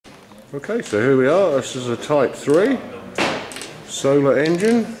Okay, so here we are. This is a Type 3 solar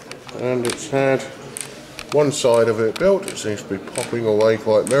engine, and it's had one side of it built. It seems to be popping away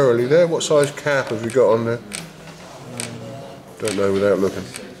quite merrily there. What size cap have you got on there? Don't know without looking.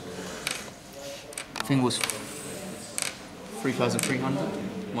 I think it was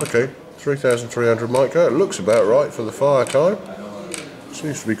 3,300. Okay, 3,300 might go. It looks about right for the fire time.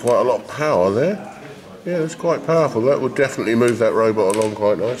 Seems to be quite a lot of power there. Yeah, it's quite powerful. That would definitely move that robot along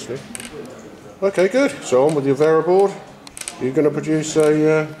quite nicely. Okay, good. So on with your Vera board. You're going to produce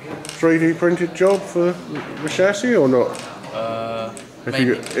a 3D printed job for the chassis or not?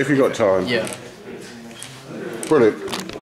 If you got time. Yeah. Brilliant.